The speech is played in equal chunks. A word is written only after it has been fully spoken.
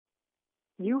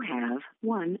You have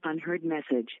one unheard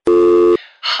message.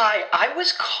 Hi, I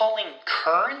was calling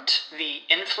Current, the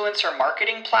influencer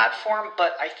marketing platform,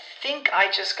 but I think I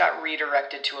just got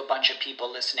redirected to a bunch of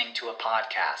people listening to a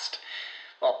podcast.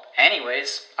 Well,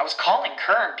 anyways, I was calling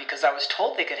Current because I was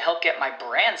told they could help get my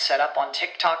brand set up on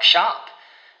TikTok Shop,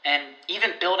 and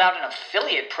even build out an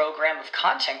affiliate program of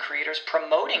content creators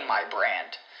promoting my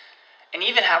brand, and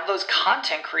even have those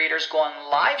content creators go on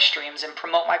live streams and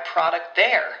promote my product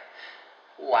there.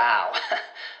 Wow,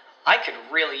 I could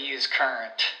really use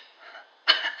Current.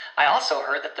 I also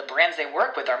heard that the brands they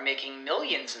work with are making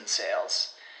millions in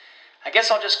sales. I guess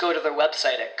I'll just go to their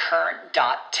website at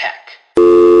current.tech.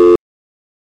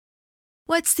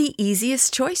 What's the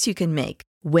easiest choice you can make?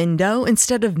 Window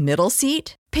instead of middle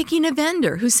seat? Picking a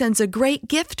vendor who sends a great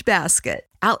gift basket?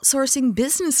 Outsourcing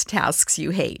business tasks you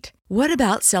hate? What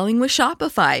about selling with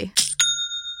Shopify?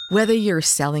 Whether you're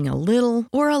selling a little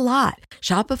or a lot,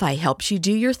 Shopify helps you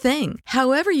do your thing,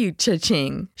 however you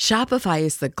cha-ching. Shopify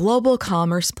is the global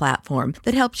commerce platform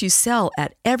that helps you sell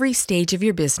at every stage of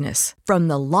your business. From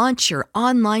the launch your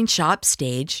online shop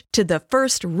stage to the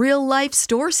first real-life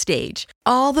store stage,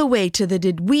 all the way to the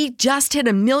did we just hit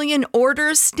 1 million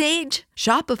orders stage.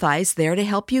 Shopify's there to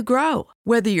help you grow.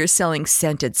 Whether you're selling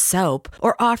scented soap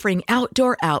or offering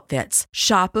outdoor outfits,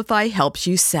 Shopify helps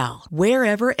you sell.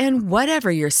 Wherever and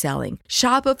whatever you're selling,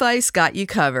 Shopify's got you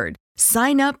covered.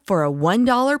 Sign up for a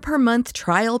 $1 per month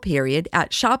trial period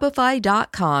at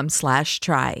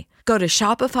shopify.com/try. Go to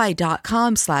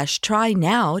shopify.com/try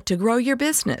now to grow your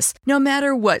business, no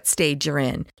matter what stage you're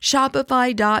in.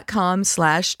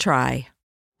 Shopify.com/try.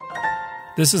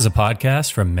 This is a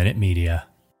podcast from Minute Media.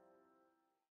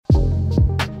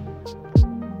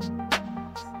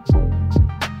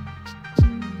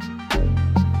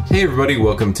 Hey everybody,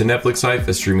 welcome to Netflix Hype,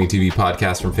 a streaming TV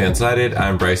podcast from Fansided.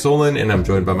 I'm Bryce Olin, and I'm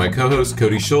joined by my co-host,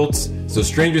 Cody Schultz. So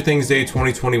Stranger Things Day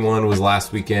 2021 was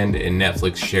last weekend, and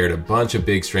Netflix shared a bunch of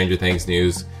big Stranger Things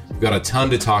news. We've got a ton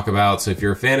to talk about, so if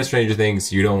you're a fan of Stranger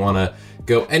Things, you don't want to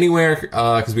go anywhere,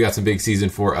 because we got some big Season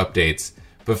 4 updates.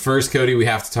 But first, Cody, we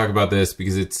have to talk about this,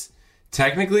 because it's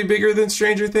technically bigger than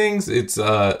Stranger Things. It's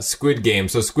Squid Game.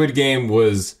 So Squid Game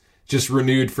was just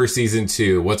renewed for Season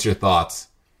 2. What's your thoughts?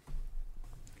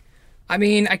 I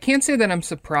mean, I can't say that I'm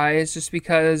surprised just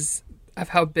because of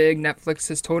how big Netflix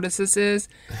has told us this is.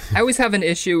 I always have an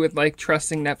issue with, like,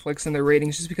 trusting Netflix and their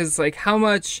ratings just because it's like, how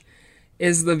much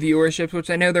is the viewership, which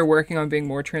I know they're working on being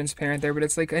more transparent there, but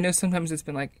it's like, I know sometimes it's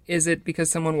been like, is it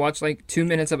because someone watched, like, 2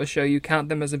 minutes of a show, you count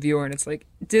them as a viewer, and it's like,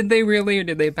 did they really, or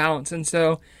did they bounce? And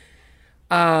so,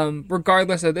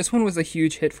 regardless of, this one was a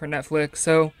huge hit for Netflix,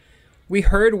 so we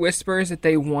heard whispers that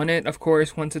they won it, of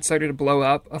course, once it started to blow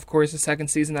up. Of course, the second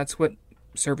season, that's what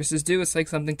services do. It's like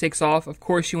something takes off. Of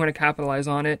course, you want to capitalize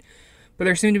on it. But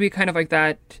there seemed to be kind of like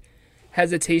that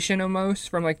hesitation almost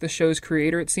from like the show's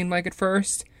creator, it seemed like at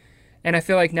first. And I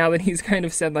feel like now that he's kind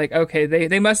of said like, okay,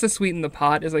 they must have sweetened the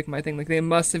pot is like my thing. Like they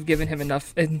must have given him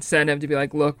enough incentive to be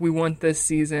like, look, we want this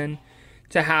season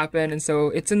to happen. And so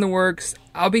it's in the works.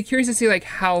 I'll be curious to see like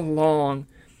how long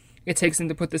it takes them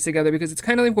to put this together, because it's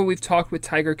kind of like what we've talked with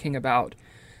Tiger King about.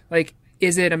 Like,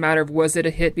 is it a matter of, was it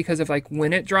a hit because of like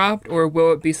when it dropped, or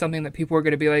will it be something that people are going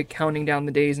to be like counting down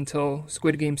the days until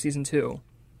Squid Game Season 2?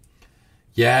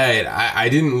 Yeah, I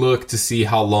didn't look to see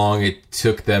how long it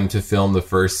took them to film the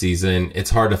first season.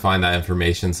 It's hard to find that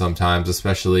information sometimes,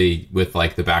 especially with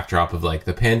like the backdrop of like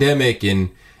the pandemic, and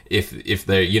if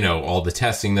they're, you know, all the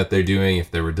testing that they're doing,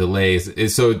 if there were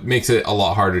delays. So it makes it a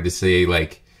lot harder to say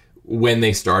like when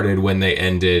they started, when they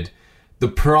ended. The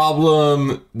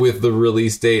problem with the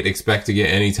release date expecting it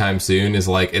anytime soon is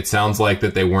like, it sounds like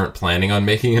that they weren't planning on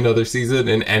making another season.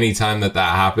 And anytime that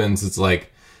happens, it's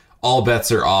like all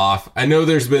bets are off. I know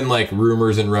there's been like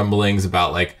rumors and rumblings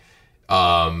about like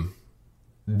them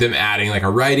adding like a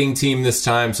writing team this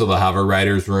time. So they'll have a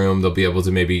writer's room. They'll be able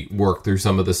to maybe work through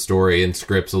some of the story and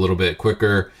scripts a little bit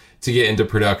quicker to get into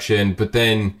production. But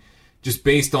then just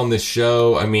based on this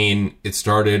show, I mean, it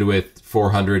started with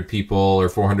 400 people or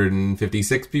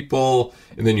 456 people,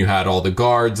 and then you had all the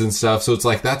guards and stuff. So it's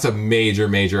like, that's a major,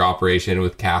 major operation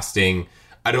with casting.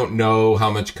 I don't know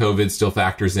how much COVID still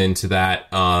factors into that.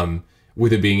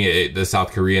 With it being the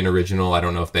South Korean original, I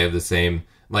don't know if they have the same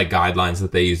like guidelines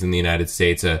that they use in the United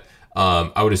States.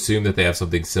 I would assume that they have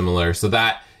something similar. So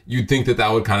that you'd think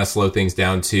that would kind of slow things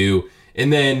down too.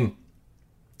 And then,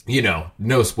 you know,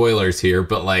 no spoilers here,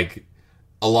 but like,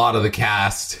 a lot of the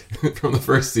cast from the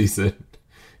first season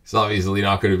is obviously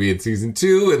not going to be in season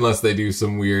 2 unless they do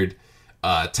some weird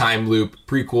time loop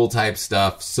prequel type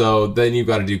stuff. So then you've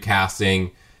got to do casting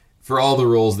for all the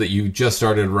roles that you just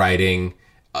started writing.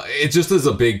 It just is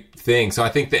a big thing. So I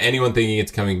think that anyone thinking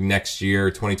it's coming next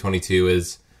year, 2022,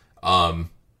 is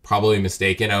probably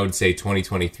mistaken. I would say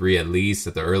 2023 at least,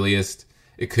 at the earliest.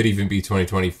 It could even be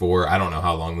 2024. I don't know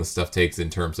how long this stuff takes in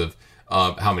terms of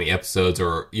how many episodes,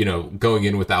 or, you know, going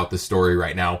in without the story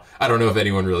right now. I don't know if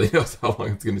anyone really knows how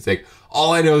long it's going to take.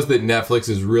 All I know is that Netflix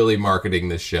is really marketing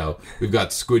this show. We've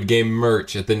got Squid Game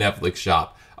merch at the Netflix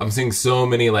shop. I'm seeing so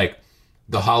many, like,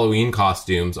 the Halloween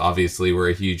costumes, obviously, were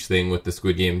a huge thing with the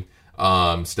Squid Game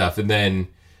stuff. And then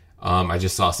I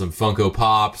just saw some Funko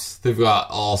Pops. They've got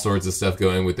all sorts of stuff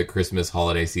going with the Christmas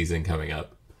holiday season coming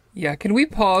up. Yeah, can we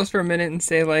pause for a minute and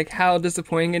say, like, how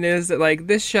disappointing it is that, like,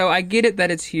 this show, I get it that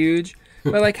it's huge,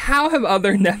 but, like, how have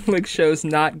other Netflix shows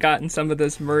not gotten some of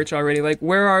this merch already? Like,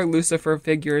 where are Lucifer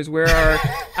figures? Where are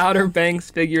Outer Banks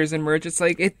figures and merch? It's,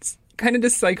 like, it's kind of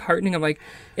just, like, heartening. I'm like,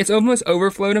 it's almost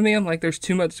overflow to me. I'm like, there's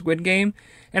too much Squid Game.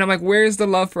 And I'm like, where's the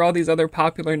love for all these other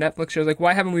popular Netflix shows? Like,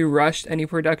 why haven't we rushed any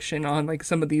production on, like,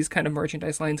 some of these kind of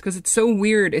merchandise lines? Because it's so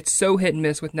weird. It's so hit and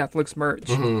miss with Netflix merch.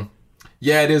 Mm-hmm.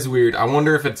 Yeah, it is weird. I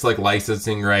wonder if it's like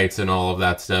licensing rights and all of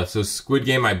that stuff. So Squid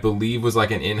Game, I believe, was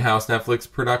like an in-house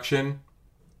Netflix production.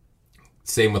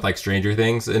 Same with like Stranger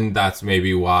Things. And that's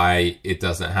maybe why it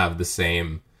doesn't have the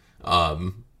same,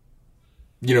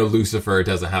 Lucifer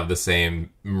doesn't have the same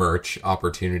merch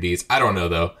opportunities. I don't know,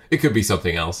 though. It could be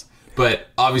something else. But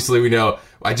obviously we know,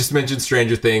 I just mentioned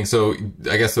Stranger Things. So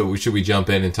I guess should we jump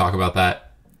in and talk about that?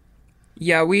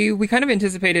 Yeah, we kind of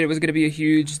anticipated it was going to be a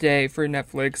huge day for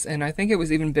Netflix, and I think it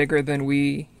was even bigger than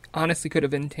we honestly could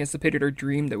have anticipated or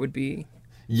dreamed it would be.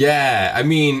 Yeah, I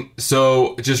mean,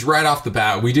 so just right off the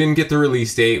bat, we didn't get the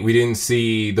release date, we didn't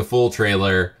see the full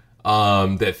trailer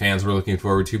that fans were looking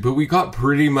forward to, but we got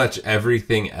pretty much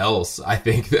everything else. I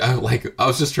think, like, I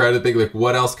was just trying to think, like,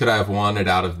 what else could I have wanted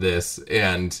out of this?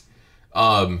 And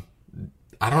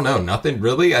I don't know, nothing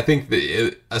really. I think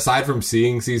that aside from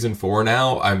seeing season 4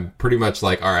 now, I'm pretty much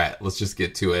like, all right, let's just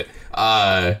get to it.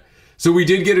 So we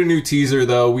did get a new teaser,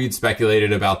 though. We'd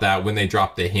speculated about that when they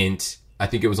dropped the hint. I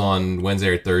think it was on Wednesday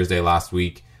or Thursday last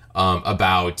week,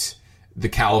 about the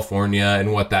California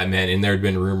and what that meant. And there had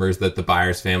been rumors that the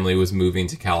Byers family was moving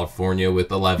to California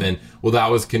with 11. Well,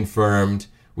 that was confirmed.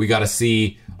 We got to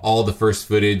see all the first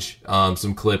footage,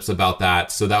 some clips about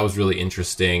that. So that was really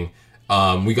interesting.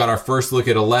 We got our first look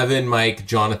at 11, Mike,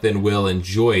 Jonathan, Will, and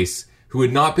Joyce, who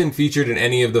had not been featured in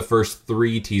any of the first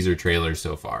 3 teaser trailers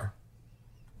so far.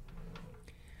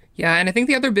 Yeah, and I think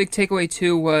the other big takeaway,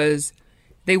 too, was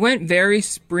they went very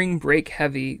spring break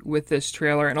heavy with this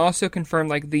trailer, and also confirmed,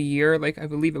 like, the year. Like, I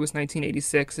believe it was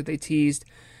 1986 that they teased.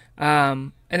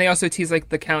 And they also teased, like,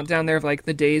 the countdown there of, like,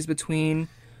 the days between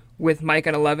with Mike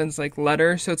and 11's, like,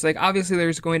 letter. So it's like, obviously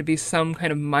there's going to be some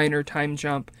kind of minor time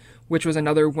jump, which was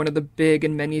another one of the big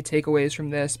and many takeaways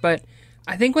from this. But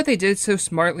I think what they did so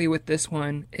smartly with this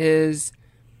one is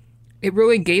it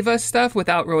really gave us stuff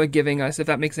without really giving us, if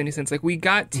that makes any sense. Like, we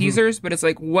got teasers, but it's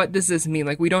like, what does this mean?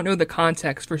 Like, we don't know the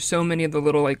context for so many of the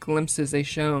little, like, glimpses they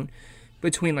shown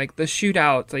between, like, the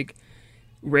shootouts, like,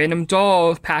 random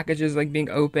doll packages, like, being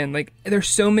open. Like, there's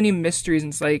so many mysteries,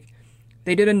 and it's like,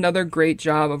 they did another great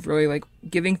job of really, like,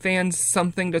 giving fans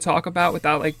something to talk about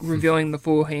without, like, revealing the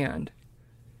full hand.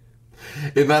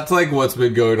 And that's, like, what's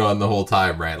been going on the whole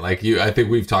time, right? Like, I think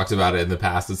we've talked about it in the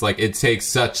past. It's like, it takes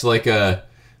such, like, I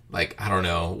don't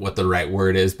know what the right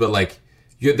word is, but, like,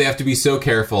 they have to be so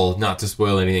careful not to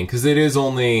spoil anything, because it is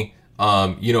only,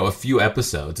 a few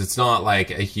episodes. It's not, like,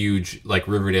 a huge, like,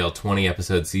 Riverdale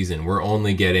 20-episode season. We're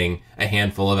only getting a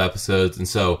handful of episodes, and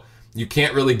so you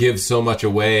can't really give so much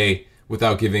away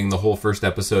without giving the whole first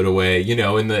episode away,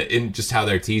 in just how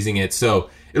they're teasing it. So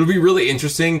it'll be really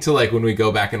interesting to, like, when we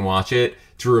go back and watch it,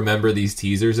 to remember these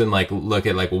teasers and, like, look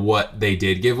at, like, what they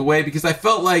did give away, because I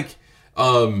felt like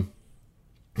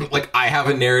I have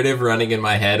a narrative running in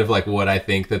my head of, like, what I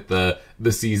think that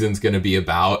the season's going to be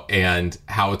about and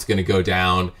how it's going to go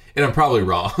down, and I'm probably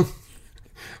wrong.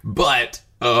 But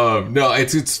no,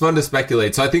 it's fun to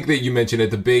speculate. So I think that you mentioned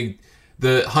it,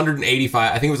 the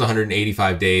 185, I think it was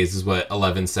 185 days is what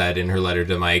 11 said in her letter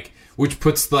to Mike, which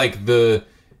puts, like,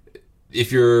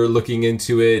 if you're looking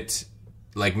into it,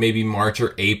 like, maybe March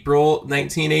or April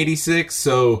 1986.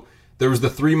 So there was the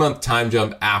 3-month time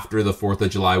jump after the 4th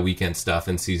of July weekend stuff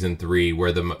in season 3,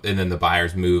 and then the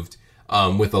Byers moved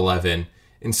with 11.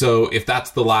 And so if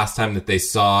that's the last time that they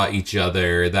saw each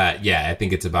other, I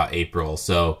think it's about April.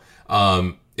 So,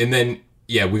 and then,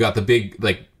 we got the big,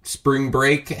 like, spring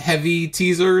break heavy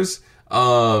teasers.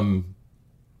 But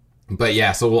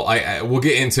yeah, so we'll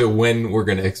get into when we're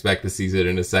going to expect the season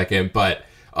in a second. But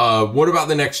what about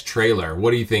the next trailer?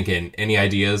 What are you thinking? Any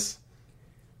ideas?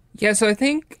 Yeah, so I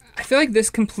think I feel like this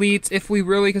completes, if we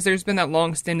really, because there's been that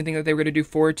long-standing thing that they were going to do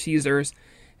 4 teasers,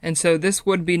 and so this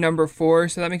would be number 4,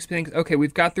 so that makes me think, okay,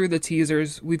 we've got through the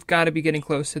teasers, we've got to be getting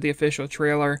close to the official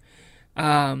trailer.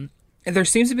 And there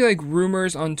seems to be like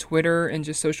rumors on Twitter and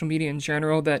just social media in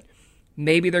general that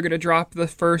maybe they're going to drop the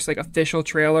first like official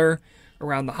trailer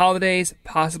around the holidays.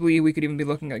 Possibly we could even be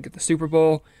looking like at the Super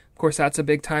Bowl. Of course, that's a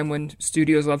big time when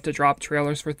studios love to drop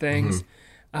trailers for things.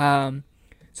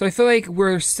 So I feel like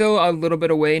we're still a little bit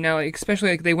away now, like, especially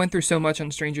like they went through so much on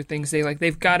Stranger Things.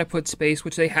 They've got to put space,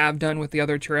 which they have done with the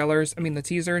other trailers. I mean, the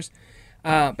teasers.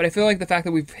 But I feel like the fact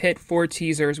that we've hit 4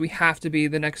 teasers, we have to be,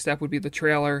 the next step would be the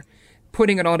trailer,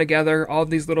 putting it all together, all of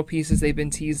these little pieces they've been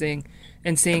teasing,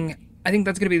 and seeing, I think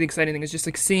that's going to be the exciting thing, is just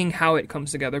like seeing how it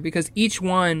comes together, because each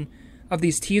one of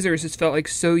these teasers has felt like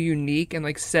so unique and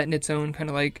like set in its own kind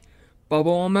of like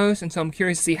bubble almost, and so I'm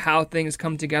curious to see how things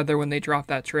come together when they drop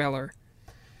that trailer.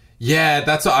 Yeah,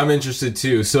 that's what I'm interested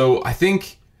too. So I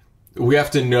think we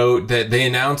have to note that they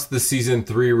announced the season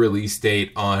 3 release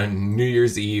date on New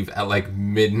Year's Eve at like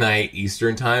midnight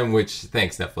Eastern time, which,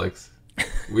 thanks Netflix.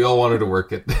 We all wanted to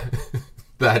work at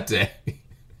that day.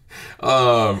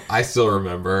 I still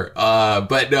remember.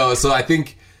 But no, so I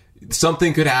think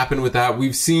something could happen with that.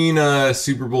 We've seen a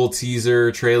Super Bowl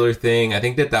teaser trailer thing. I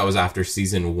think that was after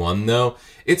season 1, though.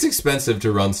 It's expensive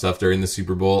to run stuff during the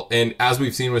Super Bowl. And as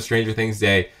we've seen with Stranger Things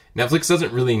Day, Netflix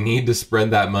doesn't really need to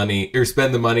spend the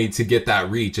money to get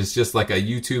that reach. It's just like a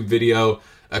YouTube video,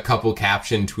 a couple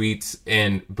caption tweets,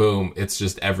 and boom, it's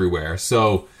just everywhere.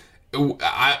 So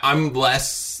I'm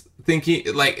less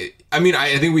thinking, like, I mean,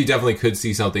 I think we definitely could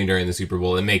see something during the Super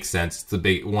Bowl. It makes sense.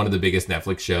 It's one of the biggest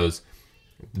Netflix shows,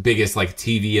 the biggest like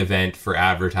TV event for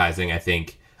advertising, I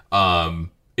think,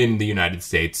 in the United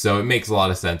States. So it makes a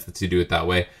lot of sense to do it that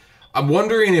way. I'm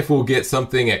wondering if we'll get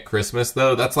something at Christmas,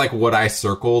 though. That's like what I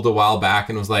circled a while back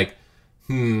and was like,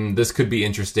 this could be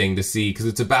interesting to see, because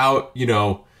it's about,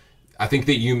 I think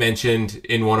that you mentioned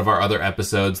in one of our other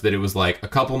episodes that it was like a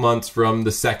couple months from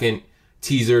the second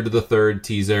teaser to the third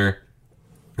teaser.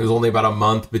 It was only about a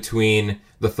month between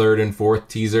the third and fourth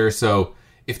teaser. So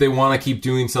if they want to keep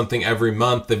doing something every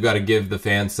month, they've got to give the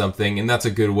fans something. And that's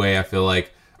a good way, I feel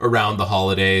like, around the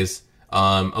holidays,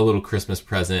 a little Christmas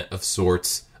present of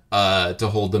sorts, to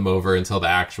hold them over until the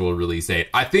actual release date.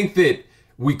 I think that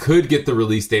we could get the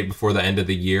release date before the end of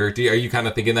the year. Are you kind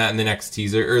of thinking that in the next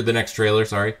teaser, or the next trailer,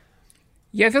 sorry?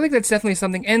 Yeah, I feel like that's definitely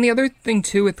something. And the other thing,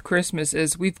 too, with Christmas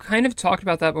is we've kind of talked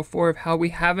about that before, of how we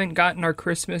haven't gotten our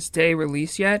Christmas Day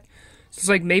release yet. So it's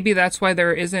like, maybe that's why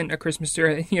there isn't a Christmas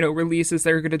Day, releases.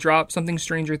 They're going to drop something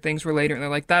Stranger Things related, and they're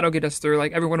like, that'll get us through.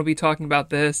 Like, everyone will be talking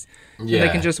about this. Yeah. And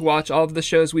they can just watch all of the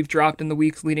shows we've dropped in the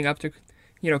weeks leading up to,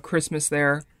 Christmas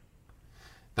there.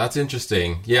 That's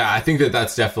interesting. Yeah, I think that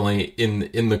that's definitely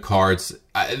in the cards.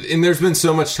 And there's been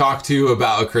so much talk, too,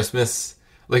 about a Christmas.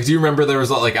 Like, do you remember there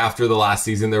was, like, after the last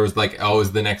season, there was, like,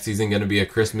 is the next season going to be a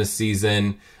Christmas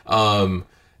season?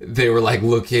 They were, like,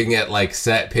 looking at, like,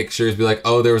 set pictures, be like,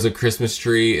 there was a Christmas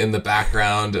tree in the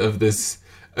background of this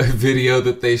video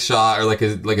that they shot, or, like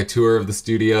a tour of the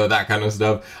studio, that kind of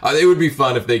stuff. It would be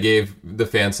fun if they gave the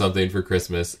fans something for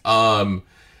Christmas.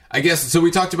 I guess, so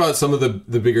we talked about some of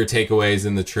the bigger takeaways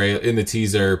in the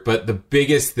teaser, but the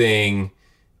biggest thing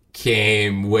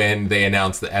came when they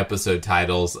announced the episode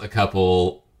titles a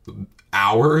couple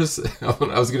hours.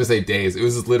 I was going to say days. It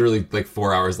was literally like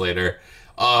 4 hours later.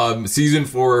 Season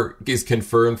 4 is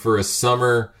confirmed for a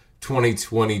summer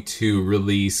 2022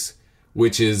 release,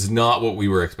 which is not what we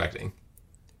were expecting.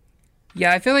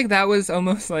 Yeah, I feel like that was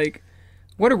almost like,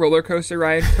 what a roller coaster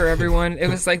ride for everyone. It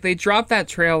was like they dropped that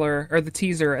trailer, or the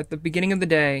teaser, at the beginning of the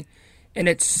day, and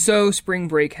it's so spring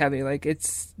break heavy. Like,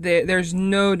 there's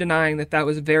no denying that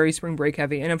was very spring break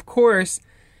heavy. And of course,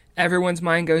 everyone's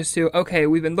mind goes to, okay,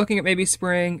 we've been looking at maybe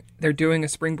spring. They're doing a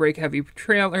spring break heavy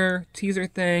trailer, teaser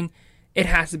thing. It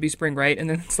has to be spring, right? And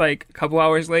then it's like a couple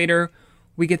hours later,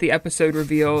 we get the episode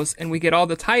reveals, and we get all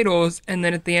the titles, and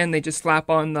then at the end, they just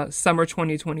slap on the summer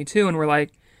 2022, and we're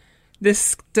like,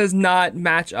 this does not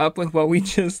match up with what we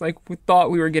just, we thought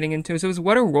we were getting into. So it was,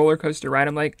 what a roller coaster ride.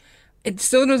 I'm like, it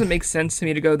still doesn't make sense to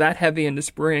me to go that heavy into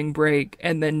spring break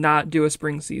and then not do a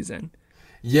spring season.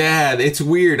 Yeah, it's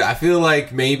weird. I feel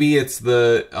like maybe it's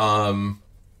the, I'm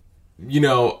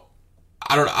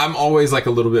always like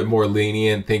a little bit more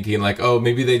lenient, thinking like,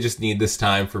 maybe they just need this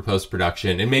time for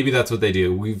post-production. And maybe that's what they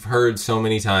do. We've heard so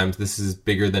many times this is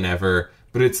bigger than ever.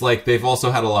 But it's like they've also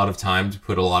had a lot of time to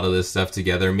put a lot of this stuff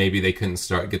together. Maybe they couldn't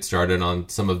get started on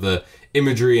some of the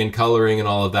imagery and coloring and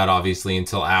all of that, obviously,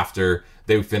 until after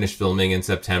they finished filming in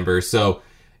September. So,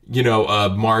 a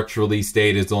March release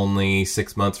date is only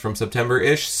 6 months from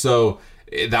September-ish. So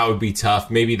that would be tough.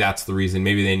 Maybe that's the reason.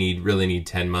 Maybe they really need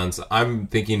 10 months. I'm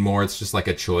thinking more it's just like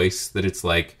a choice, that it's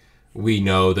like we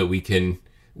know that we can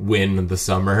win the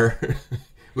summer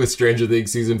with Stranger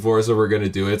Things season 4, so we're going to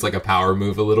do it. It's like a power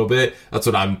move a little bit. That's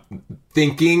what I'm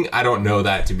thinking. I don't know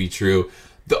that to be true.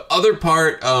 The other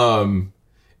part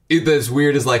that's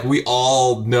weird is like we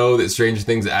all know that Stranger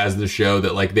Things as the show,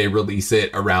 that like they release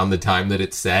it around the time that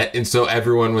it's set. And so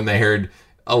everyone, when they heard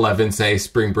 11 say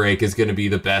spring break is going to be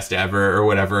the best ever or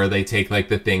whatever, they take like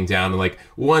the thing down and like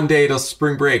one day it'll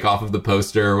spring break off of the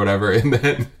poster or whatever. And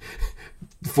then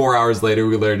 4 hours later,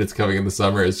 we learned it's coming in the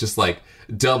summer. It's just like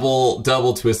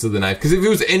double twist of the knife. Because if it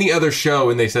was any other show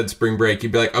and they said spring break,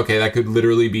 you'd be like, okay, that could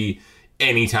literally be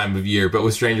any time of year. But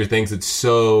with Stranger Things, it's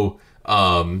so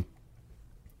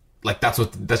like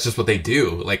that's just what they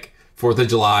do. Like 4th of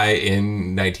July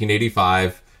in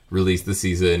 1985, released the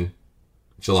season,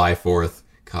 July 4th.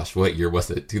 Gosh, what year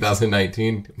was it?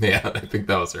 2019? Yeah, I think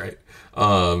that was right.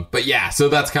 But yeah, so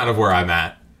that's kind of where I'm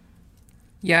at.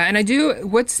 Yeah,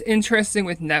 and what's interesting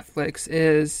with Netflix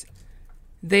is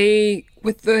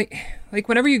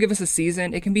whenever you give us a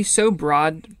season, it can be so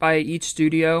broad by each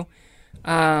studio.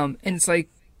 And it's like,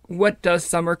 what does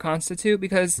summer constitute?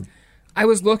 Because I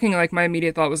was looking, like my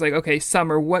immediate thought was like, okay,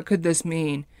 summer, what could this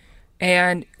mean?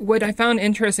 And what I found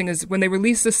interesting is when they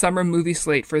released the summer movie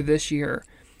slate for this year,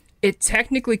 it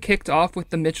technically kicked off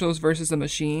with The Mitchells versus the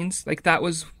Machines. Like that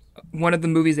was one of the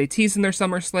movies they teased in their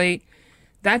summer slate.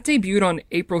 That debuted on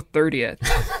April 30th.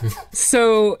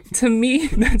 So to me,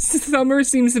 that summer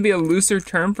seems to be a looser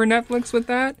term for Netflix with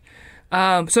that.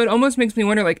 So it almost makes me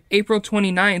wonder, like April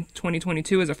 29th,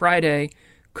 2022 is a Friday.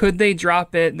 Could they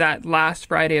drop it that last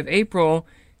Friday of April,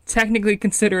 technically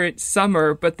consider it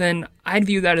summer, but then I'd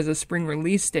view that as a spring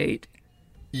release date?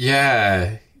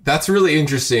 Yeah, that's really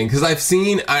interesting, because I've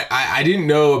seen, I didn't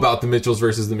know about The Mitchells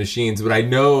versus the Machines, but I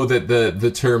know that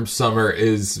the term summer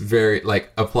is very,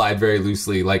 like, applied very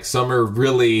loosely. Like, summer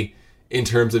really, in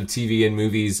terms of TV and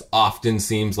movies, often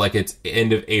seems like it's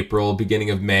end of April,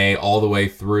 beginning of May, all the way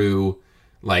through,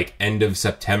 like, end of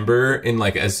September. And,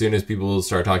 like, as soon as people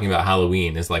start talking about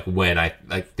Halloween is, like, when I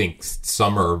think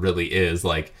summer really is,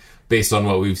 like, based on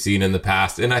what we've seen in the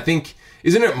past. And I think,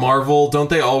 isn't it Marvel? Don't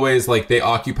they always, like, they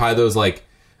occupy those, like,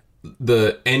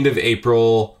 the end of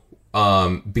April,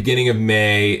 beginning of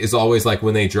May is always like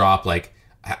when they drop, like,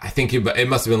 I think it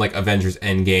must have been like Avengers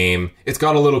Endgame. It's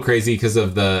got a little crazy because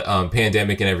of the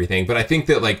pandemic and everything. But I think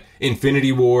that like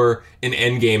Infinity War and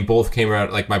Endgame both came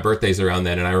out, like my birthday's around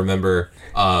then. And I remember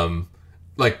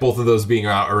like both of those being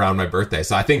out around my birthday.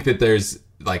 So I think that there's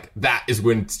like, that is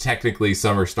when technically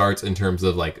summer starts in terms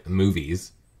of like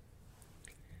movies.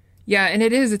 Yeah, and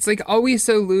it's like always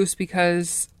so loose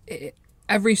because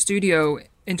every studio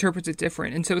interprets it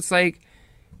different. And so it's like,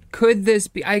 could this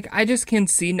be, I just can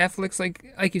see Netflix,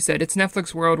 like you said, it's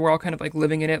Netflix world. We're all kind of like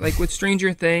living in it. Like with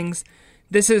Stranger Things,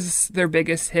 this is their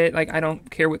biggest hit. Like, I don't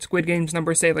care what Squid Game's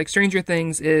numbers say, like Stranger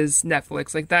Things is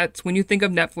Netflix. Like that's, when you think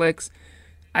of Netflix,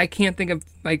 I can't think of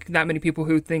like that many people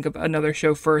who think of another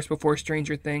show first before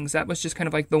Stranger Things. That was just kind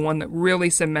of like the one that really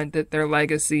cemented their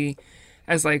legacy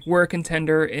as like we're a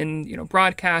contender in, you know,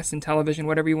 broadcast and television,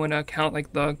 whatever you want to count,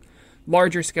 like the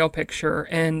larger scale picture.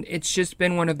 And it's just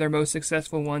been one of their most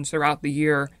successful ones throughout the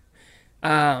year.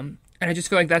 And I just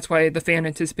feel like that's why the fan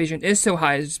anticipation is so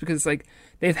high, is just because like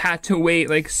they've had to wait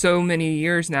like so many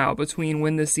years now between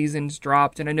when the season's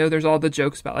dropped. And I know there's all the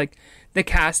jokes about like the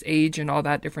cast age and all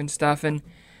that different stuff. And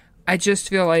I just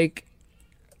feel like,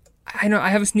 I know I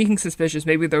have a sneaking suspicion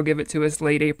maybe they'll give it to us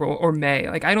late April or May.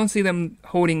 Like I don't see them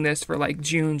holding this for like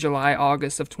June, July,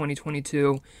 August of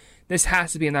 2022. This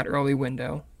has to be in that early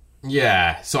window.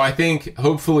 Yeah, so I think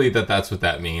hopefully that's what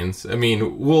that means. I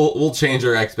mean, we'll change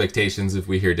our expectations if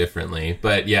we hear differently.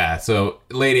 But yeah, so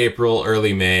late April,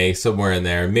 early May, somewhere in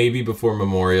there, maybe before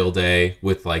Memorial Day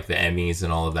with like the Emmys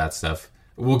and all of that stuff.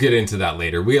 We'll get into that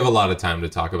later. We have a lot of time to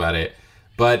talk about it.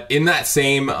 But in that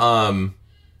same,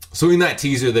 so in that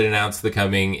teaser that announced the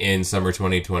coming in summer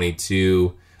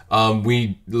 2022,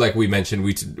 we, like we mentioned,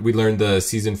 we learned the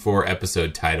season 4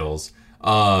 episode titles.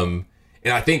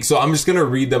 And I think, so I'm just going to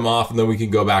read them off and then we can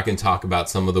go back and talk about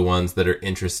some of the ones that are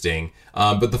interesting.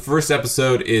 But the first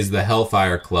episode is the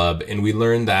Hellfire Club. And we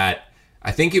learned that,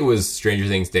 I think it was Stranger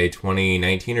Things Day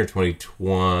 2019 or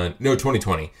 2020. No,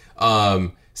 2020.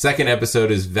 Second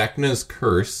episode is Vecna's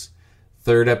Curse.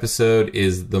 Third episode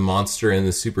is The Monster and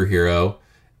the Superhero.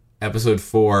 Episode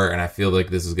 4, and I feel like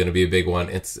this is going to be a big one.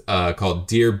 It's called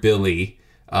Dear Billy.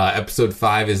 Episode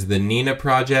 5 is The Nina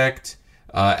Project.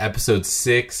 Episode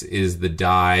 6 is The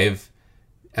Dive.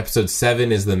 Episode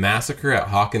 7 is The Massacre at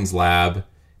Hawkins Lab.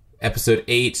 Episode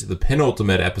 8, the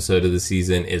penultimate episode of the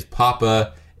season, is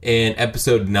Papa, and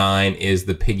episode 9 is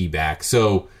the piggyback.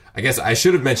 So I guess I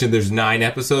should have mentioned there's 9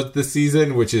 episodes this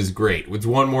season, which is great. It's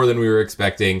one more than we were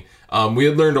expecting. We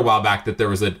had learned a while back that there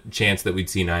was a chance that we'd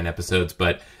see 9 episodes,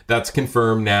 but that's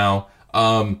confirmed now.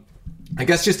 I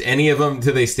guess just any of them,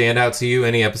 do they stand out to you?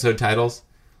 Any episode titles?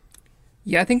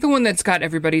 Yeah, I think the one that's got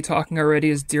everybody talking already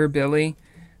is Dear Billy.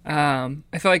 I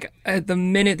feel like at the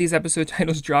minute these episode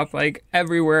titles drop, like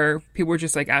everywhere, people were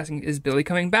just like asking, is Billy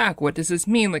coming back? What does this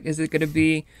mean? Like, is it going to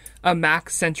be a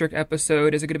Max-centric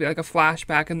episode? Is it going to be like a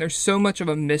flashback? And there's so much of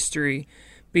a mystery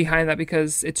behind that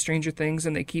because it's Stranger Things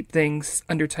and they keep things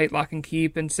under tight lock and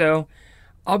keep. And so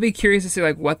I'll be curious to see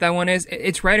like what that one is.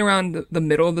 It's right around the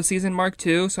middle of the season mark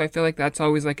too. So I feel like that's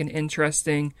always like an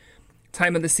interesting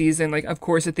time of the season. Like, of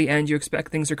course, at the end, you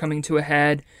expect things are coming to a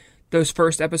head. Those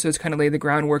first episodes kind of lay the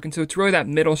groundwork. And so it's really that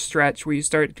middle stretch where you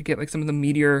start to get like some of the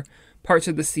meatier parts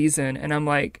of the season. And I'm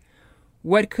like,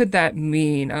 what could that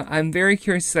mean? I'm very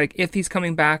curious, like, if he's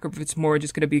coming back or if it's more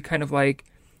just going to be kind of like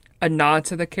a nod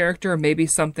to the character or maybe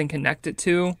something connected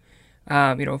to,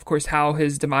 of course, how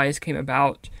his demise came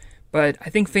about. But I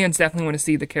think fans definitely want to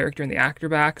see the character and the actor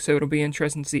back. So it'll be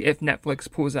interesting to see if Netflix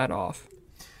pulls that off.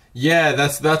 Yeah,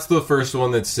 that's the first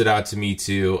one that stood out to me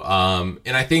too.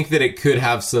 And I think that it could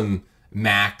have some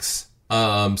Max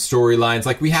storylines.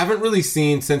 Like, we haven't really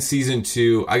seen since season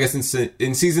 2. I guess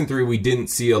in season 3 we didn't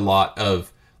see a lot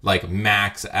of like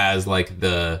Max as like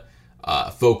the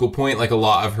focal point. Like, a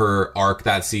lot of her arc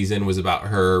that season was about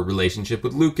her relationship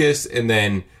with Lucas and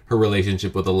then her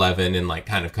relationship with Eleven and like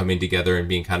kind of coming together and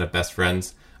being kind of best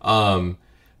friends. But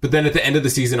then at the end of the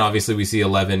season, obviously we see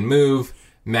Eleven move.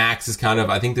 Max is kind of,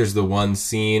 I think there's the one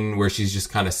scene where she's just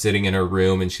kind of sitting in her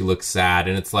room and she looks sad,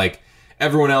 and it's like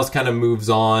everyone else kind of moves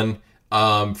on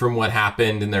from what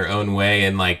happened in their own way,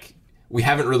 and like we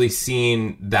haven't really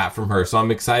seen that from her. So I'm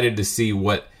excited to see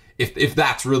what if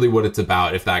that's really what it's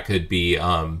about. If that could be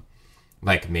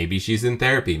like maybe she's in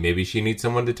therapy, maybe she needs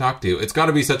someone to talk to. It's got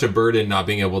to be such a burden not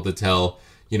being able to tell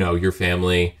your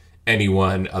family,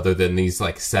 anyone other than these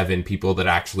like 7 people that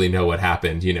actually know what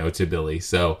happened to Billy.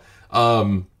 So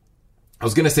I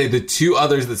was going to say the 2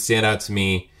 others that stand out to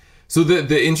me. So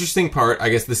the interesting part, I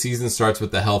guess the season starts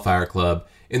with the Hellfire Club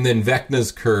and then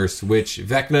Vecna's Curse, which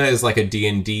Vecna is like a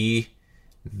D&D,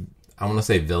 I want to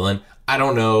say villain. I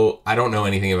don't know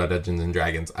anything about Dungeons and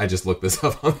Dragons. I just looked this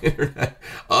up on the internet.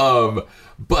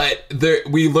 But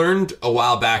we learned a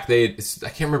while back, I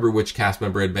can't remember which cast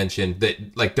member had mentioned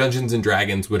that like Dungeons and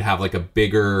Dragons would have like a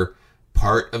bigger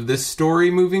part of this story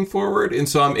moving forward. And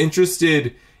so I'm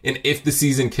interested in if the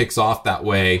season kicks off that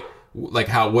way, like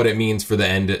what it means for the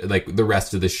end, like the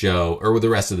rest of the show or the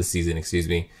rest of the season, excuse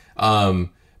me.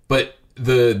 But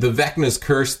the Vecna's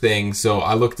Curse thing, so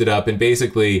I looked it up and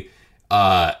basically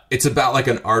it's about like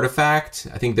an artifact.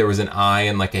 I think there was an eye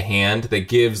and like a hand that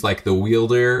gives like the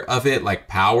wielder of it like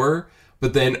power,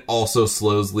 but then also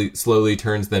slowly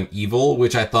turns them evil,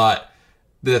 which I thought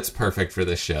that's perfect for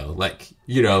this show. Like,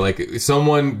 like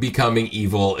someone becoming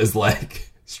evil is like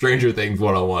Stranger Things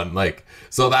 101. Like,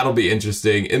 so that'll be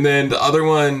interesting. And then the other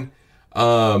one,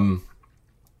 the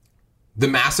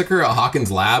massacre at Hawkins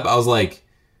Lab, I was like,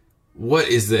 what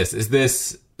is this? Is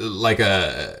this like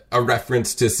a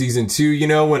reference to season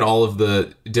 2, when all of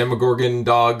the Demogorgon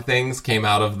dog things came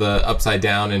out of the Upside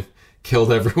Down and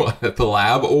killed everyone at the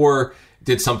lab? Or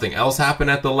did something else happen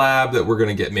at the lab that we're going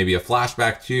to get maybe a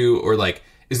flashback to? Or like,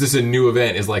 is this a new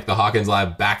event? Is like the Hawkins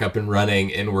Lab back up and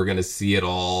running and we're going to see it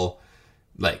all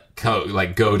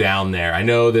go down there? I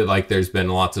know that like there's been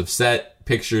lots of set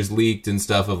pictures leaked and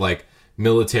stuff of like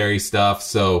military stuff,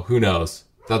 so who knows?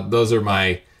 Those are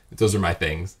my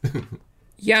things.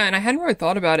 Yeah, and I hadn't really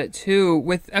thought about it too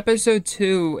with episode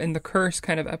 2 and the curse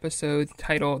kind of episode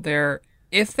title there.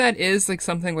 If that is like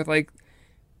something with like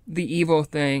the evil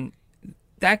thing,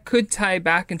 that could tie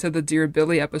back into the Dear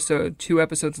Billy episode 2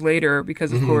 episodes later,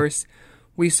 because of course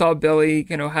we saw Billy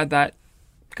got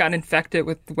infected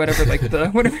with whatever, like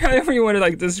however you want to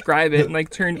like describe it, and like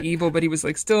turned evil, but he was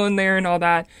like still in there and all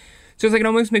that. So it's like, it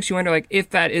almost makes you wonder like if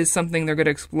that is something they're going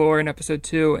to explore in episode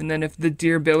 2, and then if the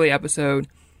Dear Billy episode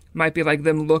might be like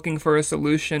them looking for a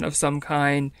solution of some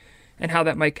kind and how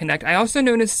that might connect. I also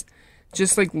noticed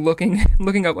just like looking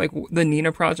up like the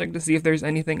Nina Project to see if there's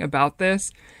anything about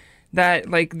this, that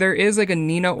like there is like a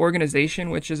Nina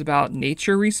organization which is about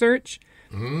nature research.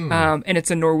 And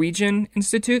it's a Norwegian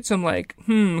institute. So I'm like,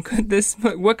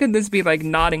 what could this be like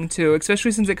nodding to,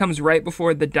 especially since it comes right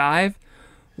before the dive,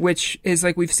 which is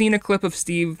like, we've seen a clip of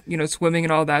Steve, swimming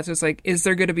and all that. So it's like, is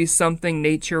there going to be something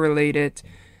nature related?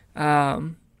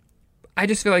 I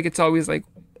just feel like it's always like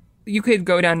you could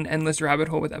go down an endless rabbit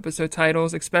hole with episode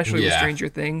titles, especially with Stranger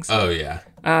Things. Oh yeah.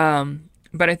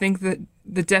 But I think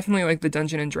that definitely like the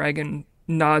Dungeon and Dragon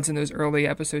nods in those early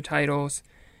episode titles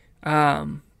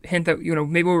hint that, you know,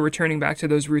 maybe we're returning back to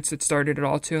those roots that started it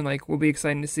all too, and like we'll be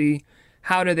excited to see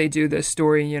how do they do this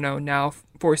story, you know, now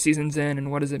 4 seasons in,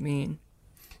 and what does it mean?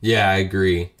 Yeah, I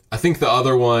agree. I think the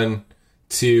other one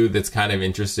too that's kind of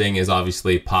interesting is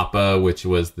obviously Papa, which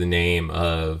was the name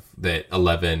of that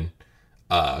 11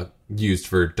 used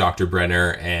for Dr.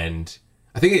 Brenner, and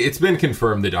I think it's been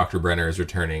confirmed that Dr. Brenner is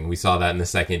returning. We saw that in the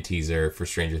second teaser for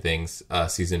Stranger Things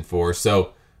season 4.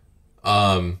 So,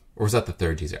 or was that the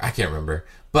third teaser? I can't remember.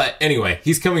 But anyway,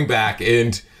 he's coming back,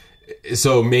 and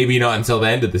so maybe not until the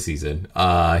end of the season.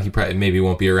 He probably maybe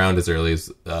won't be around as early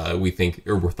as we think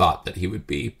or were thought that he would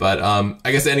be. But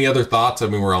I guess any other thoughts? I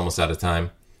mean, we're almost out of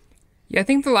time. Yeah, I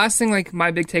think the last thing, like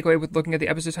my big takeaway with looking at the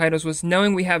episode titles was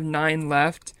knowing we have 9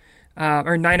 left,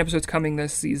 or 9 episodes coming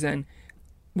this season.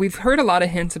 We've heard a lot of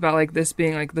hints about like this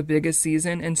being like the biggest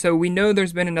season, and so we know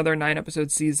there's been another 9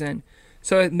 episode season.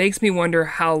 So it makes me wonder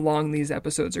how long these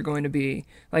episodes are going to be.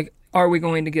 Like, are we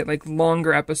going to get like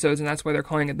longer episodes, and that's why they're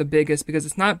calling it the biggest, because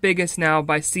it's not biggest now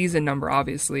by season number,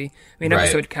 obviously. I mean,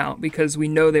 episode count, because we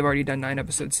know they've already done 9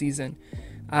 episode season.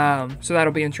 So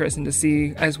that'll be interesting to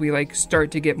see as we like start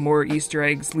to get more Easter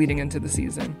eggs leading into the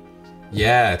season.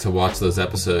 Yeah, to watch those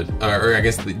episodes, or I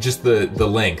guess just the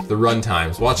length, the run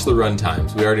times. Watch the run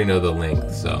times. We already know the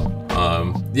length, so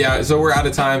yeah. So we're out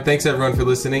of time. Thanks everyone for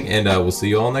listening, and we'll see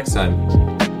you all next time.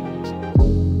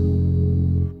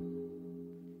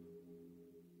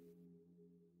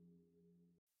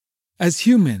 As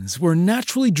humans, we're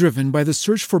naturally driven by the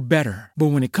search for better. But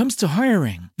when it comes to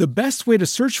hiring, the best way to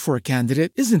search for a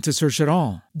candidate isn't to search at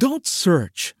all. Don't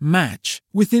search, match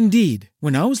with Indeed.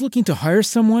 When I was looking to hire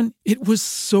someone, it was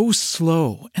so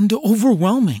slow and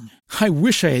overwhelming. I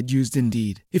wish I had used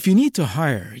Indeed. If you need to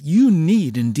hire, you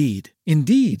need Indeed.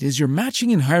 Indeed is your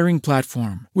matching and hiring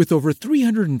platform with over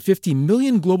 350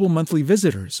 million global monthly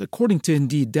visitors, according to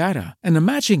Indeed data, and a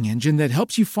matching engine that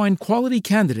helps you find quality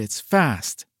candidates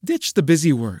fast. Ditch the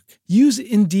busy work. Use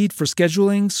Indeed for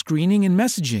scheduling, screening, and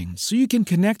messaging so you can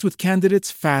connect with candidates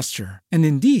faster. And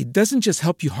Indeed doesn't just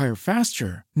help you hire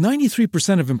faster.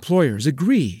 93% of employers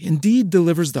agree Indeed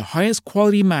delivers the highest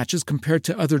quality matches compared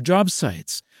to other job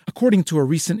sites, according to a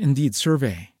recent Indeed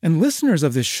survey. And listeners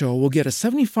of this show will get a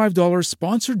 $75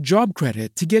 sponsored job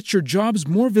credit to get your jobs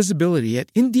more visibility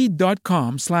at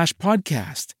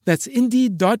Indeed.com/podcast. That's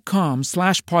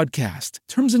Indeed.com/podcast.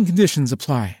 Terms and conditions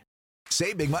apply.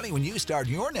 Save big money when you start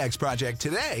your next project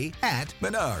today at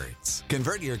Menards.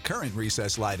 Convert your current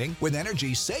recessed lighting with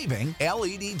energy-saving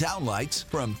LED downlights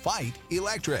from Fight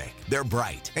Electric. They're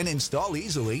bright and install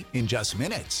easily in just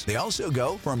minutes. They also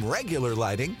go from regular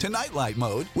lighting to nightlight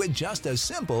mode with just a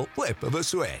simple flip of a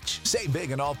switch. Save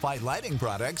big on all Fight lighting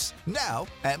products now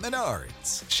at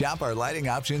Menards. Shop our lighting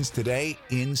options today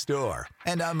in-store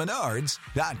and on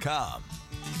Menards.com.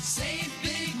 Save big.